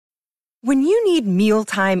When you need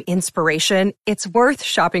mealtime inspiration, it's worth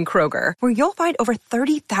shopping Kroger, where you'll find over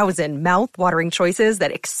 30,000 mouth-watering choices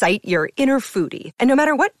that excite your inner foodie. And no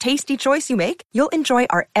matter what tasty choice you make, you'll enjoy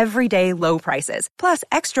our everyday low prices, plus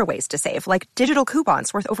extra ways to save, like digital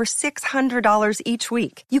coupons worth over $600 each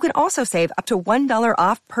week. You can also save up to $1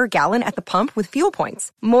 off per gallon at the pump with fuel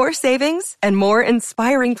points. More savings and more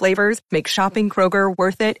inspiring flavors make shopping Kroger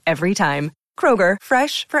worth it every time. Kroger,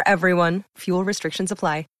 fresh for everyone. Fuel restrictions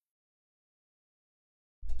apply.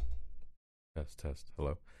 Test.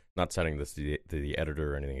 Hello. Not sending this to the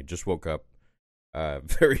editor or anything. I just woke up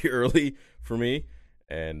very early for me,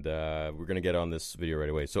 and we're going to get on this video right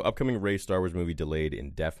away. So, upcoming Rey Star Wars movie delayed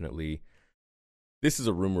indefinitely. This is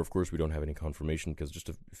a rumor, of course. We don't have any confirmation because just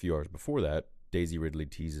a few hours before that, Daisy Ridley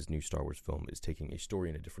teases new Star Wars film is taking a story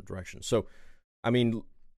in a different direction. So, I mean,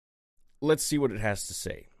 let's see what it has to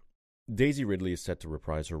say. Daisy Ridley is set to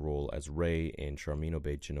reprise her role as Rey in Charmin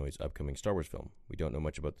Obaid-Chinoy's upcoming Star Wars film. We don't know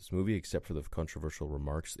much about this movie except for the controversial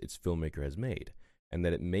remarks its filmmaker has made, and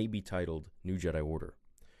that it may be titled New Jedi Order.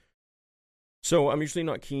 So, I'm usually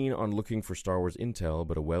not keen on looking for Star Wars intel,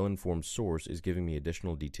 but a well-informed source is giving me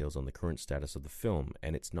additional details on the current status of the film,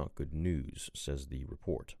 and it's not good news, says the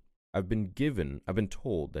report. I've been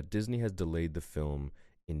told that Disney has delayed the film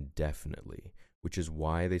indefinitely, which is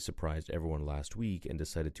why they surprised everyone last week and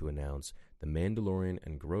decided to announce The Mandalorian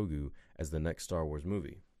and Grogu as the next Star Wars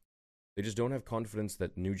movie. They just don't have confidence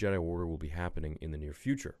that New Jedi Order will be happening in the near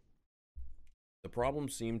future. The problem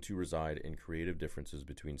seemed to reside in creative differences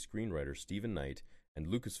between screenwriter Stephen Knight and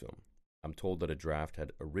Lucasfilm. I'm told that a draft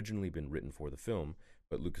had originally been written for the film,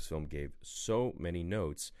 but Lucasfilm gave so many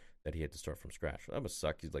notes that he had to start from scratch. That must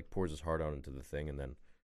suck. He pours his heart out into the thing and then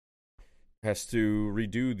has to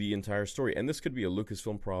redo the entire story. And this could be a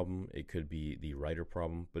Lucasfilm problem. It could be the writer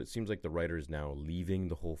problem. But it seems like the writer is now leaving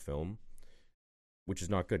the whole film, which is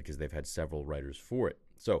not good because they've had several writers for it.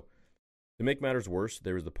 So, to make matters worse,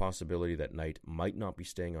 there is the possibility that Knight might not be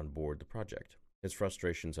staying on board the project. His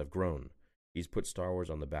frustrations have grown. He's put Star Wars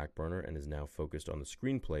on the back burner and is now focused on the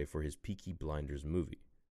screenplay for his Peaky Blinders movie.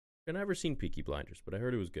 I've never seen Peaky Blinders, but I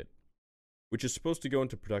heard it was good, which is supposed to go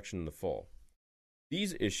into production in the fall.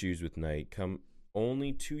 These issues with Knight come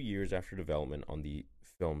only 2 years after development on the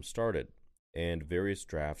film started, and various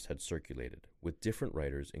drafts had circulated, with different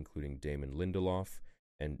writers including Damon Lindelof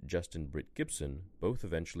and Justin Britt Gibson both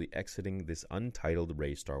eventually exiting this untitled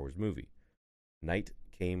Rey Star Wars movie. Knight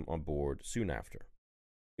came on board soon after.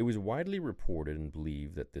 It was widely reported and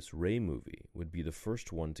believed that this Rey movie would be the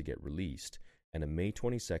first one to get released, and a May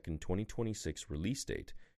 22nd, 2026 release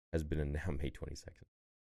date has been announced. May 22nd.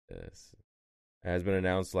 Yes. Has been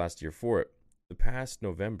announced last year for it. The past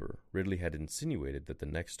November, Ridley had insinuated that the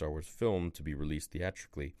next Star Wars film to be released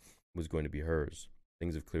theatrically was going to be hers.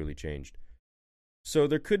 Things have clearly changed. So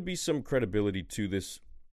there could be some credibility to this,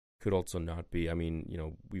 could also not be. I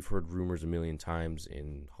mean, we've heard rumors a million times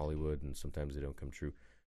in Hollywood, and sometimes they don't come true.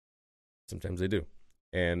 Sometimes they do.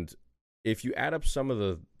 And if you add up some of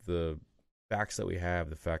the facts that we have,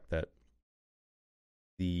 the fact that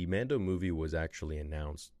the Mando movie was actually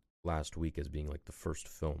announced last week as being like the first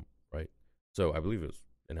film, right? So I believe it was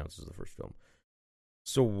announced as the first film.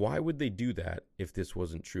 So why would they do that if this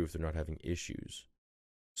wasn't true, if they're not having issues?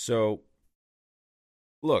 So,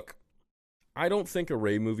 look, I don't think a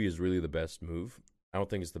Rey movie is really the best move. I don't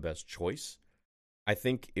think it's the best choice. I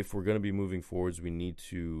think if we're going to be moving forwards, we need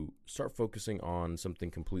to start focusing on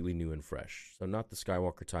something completely new and fresh. So not the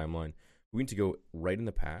Skywalker timeline. We need to go right in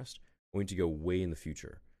the past. We need to go way in the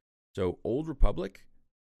future. So Old Republic,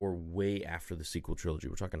 or way after the sequel trilogy.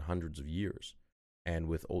 We're talking hundreds of years. And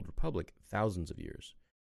with Old Republic, thousands of years.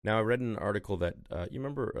 Now, I read in an article that, you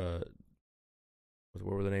remember, what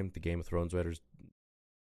were the name? The Game of Thrones writers?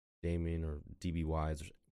 Damien or D.B. Wise, or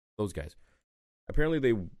those guys. Apparently,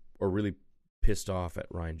 they are really pissed off at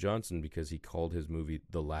Rian Johnson because he called his movie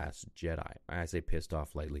The Last Jedi. I say pissed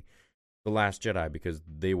off lightly. The Last Jedi because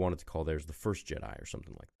they wanted to call theirs The First Jedi or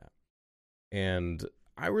something like that. And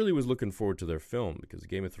I really was looking forward to their film because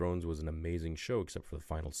Game of Thrones was an amazing show except for the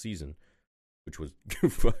final season, which was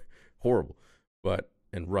horrible,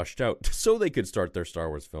 and rushed out so they could start their Star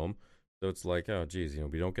Wars film. So it's like, oh, geez,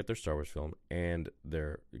 we don't get their Star Wars film, and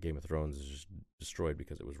their Game of Thrones is just destroyed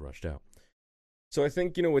because it was rushed out. So I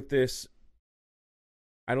think, with this,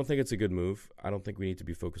 I don't think it's a good move. I don't think we need to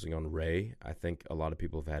be focusing on Rey. I think a lot of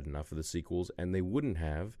people have had enough of the sequels, and they wouldn't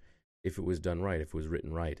have if it was done right, if it was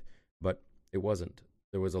written right. But it wasn't.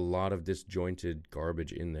 There was a lot of disjointed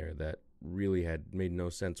garbage in there that really had made no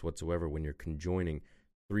sense whatsoever when you're conjoining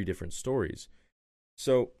 3 different stories.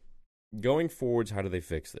 So, going forwards, how do they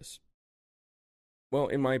fix this? Well,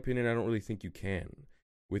 in my opinion, I don't really think you can.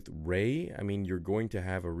 with Rey, I mean, you're going to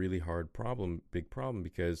have a really big problem,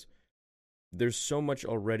 because there's so much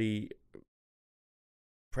already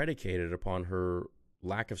predicated upon her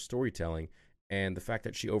lack of storytelling and the fact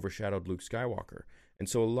that she overshadowed Luke Skywalker. And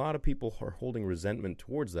so a lot of people are holding resentment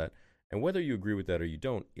towards that. And whether you agree with that or you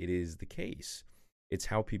don't, it is the case. It's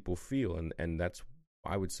how people feel. And that's,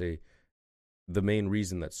 I would say, the main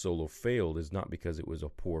reason that Solo failed is not because it was a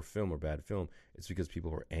poor film or bad film. It's because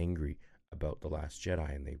people were angry about The Last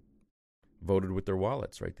Jedi, and they voted with their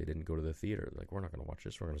wallets, right? They didn't go to the theater. Like, we're not going to watch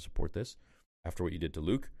this. We're going to support this after what you did to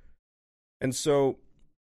Luke. And so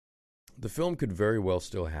the film could very well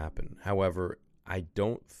still happen. However, I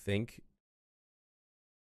don't think...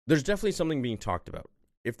 There's definitely something being talked about.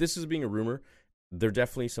 If this is being a rumor, they're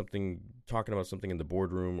definitely talking about something in the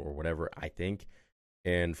boardroom or whatever, I think.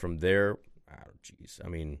 And from there, I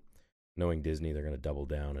mean, knowing Disney, they're going to double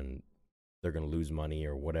down and they're going to lose money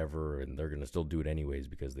or whatever, and they're going to still do it anyways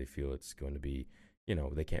because they feel it's going to be,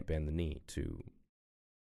 they can't bend the knee to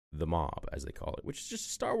the mob, as they call it, which is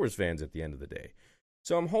just Star Wars fans at the end of the day.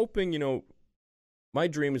 So I'm hoping, my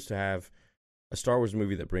dream is to have a Star Wars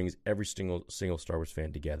movie that brings every single Star Wars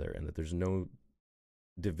fan together, and that there's no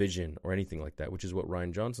division or anything like that, which is what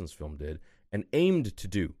Rian Johnson's film did and aimed to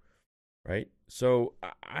do, right? So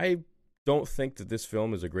I don't think that this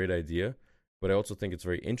film is a great idea, but I also think it's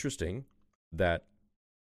very interesting that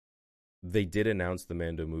they did announce the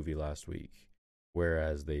Mando movie last week,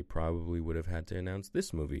 whereas they probably would have had to announce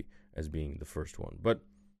this movie as being the first one. But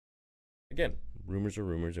again, rumors are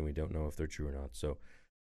rumors, and we don't know if they're true or not. So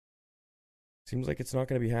seems like it's not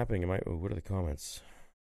going to be happening. What are the comments?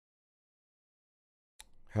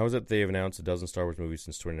 How is it they have announced a dozen Star Wars movies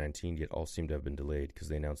since 2019, yet all seem to have been delayed because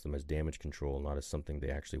they announced them as damage control, not as something they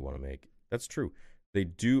actually want to make? That's true. They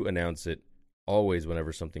do announce it always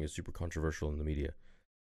whenever something is super controversial in the media.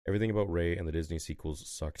 Everything about Rey and the Disney sequels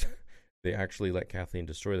sucked. They actually let Kathleen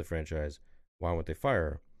destroy the franchise. Why won't they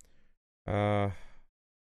fire her?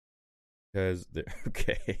 Because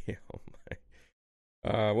okay. Oh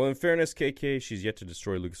my. Well, in fairness, KK, she's yet to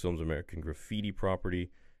destroy Lucasfilm's American Graffiti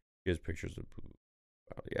property. Here's pictures of.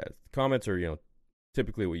 Yeah, comments are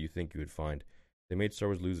typically what you think you would find. They made Star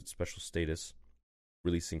Wars lose its special status.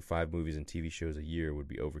 Releasing 5 movies and TV shows a year would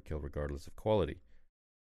be overkill regardless of quality.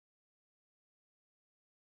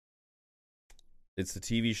 It's the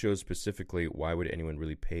TV shows specifically. Why would anyone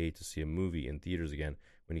really pay to see a movie in theaters again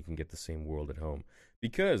when you can get the same world at home?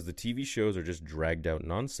 Because the TV shows are just dragged out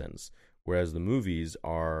nonsense, whereas the movies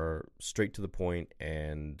are straight to the point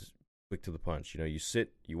and quick to the punch. You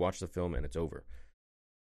sit, you watch the film, and it's over.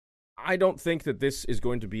 I don't think that this is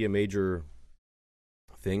going to be a major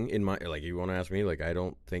thing in my, if you want to ask me, I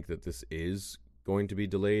don't think that this is going to be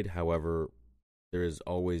delayed. However, there is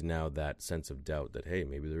always now that sense of doubt that, hey,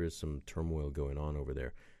 maybe there is some turmoil going on over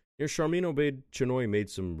there. Charmin Obaid-Chinoy made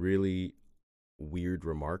some really weird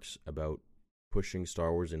remarks about pushing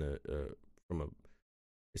Star Wars in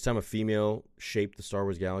it's time a female shaped the Star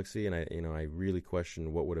Wars galaxy, and I really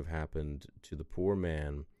question what would have happened to the poor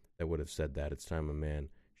man that would have said that. It's time a man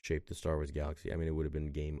shaped the Star Wars galaxy. I mean, it would have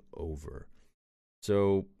been game over.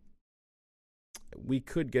 So we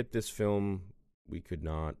could get this film, we could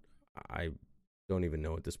not. I don't even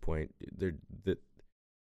know at this point.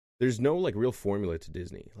 There's no real formula to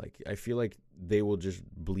Disney. I feel like they will just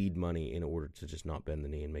bleed money in order to just not bend the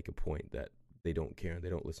knee and make a point that they don't care and they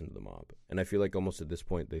don't listen to the mob. And I feel like almost at this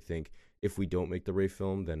point they think if we don't make the Rey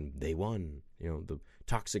film, then they won. The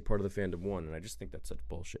toxic part of the fandom won. And I just think that's such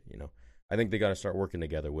bullshit. I think they got to start working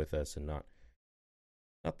together with us and not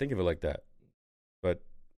think of it like that. But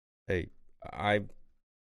hey, I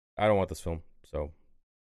don't want this film, so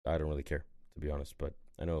I don't really care, to be honest. But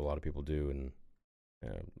I know a lot of people do, and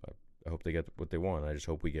I hope they get what they want. I just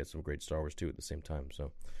hope we get some great Star Wars too at the same time.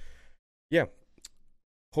 So yeah,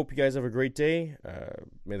 hope you guys have a great day.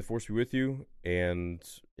 May the Force be with you, and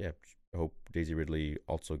yeah, I hope Daisy Ridley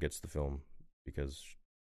also gets the film because she's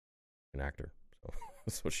an actor, so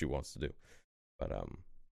that's what she wants to do. But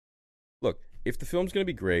look, if the film's going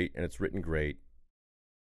to be great and it's written great,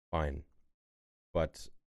 fine. But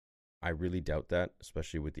I really doubt that,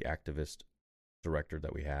 especially with the activist director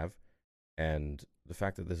that we have. And the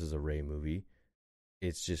fact that this is a Rey movie,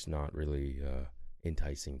 it's just not really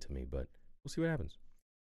enticing to me. But we'll see what happens.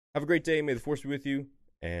 Have a great day. May the Force be with you.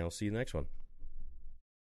 And I'll see you in the next one.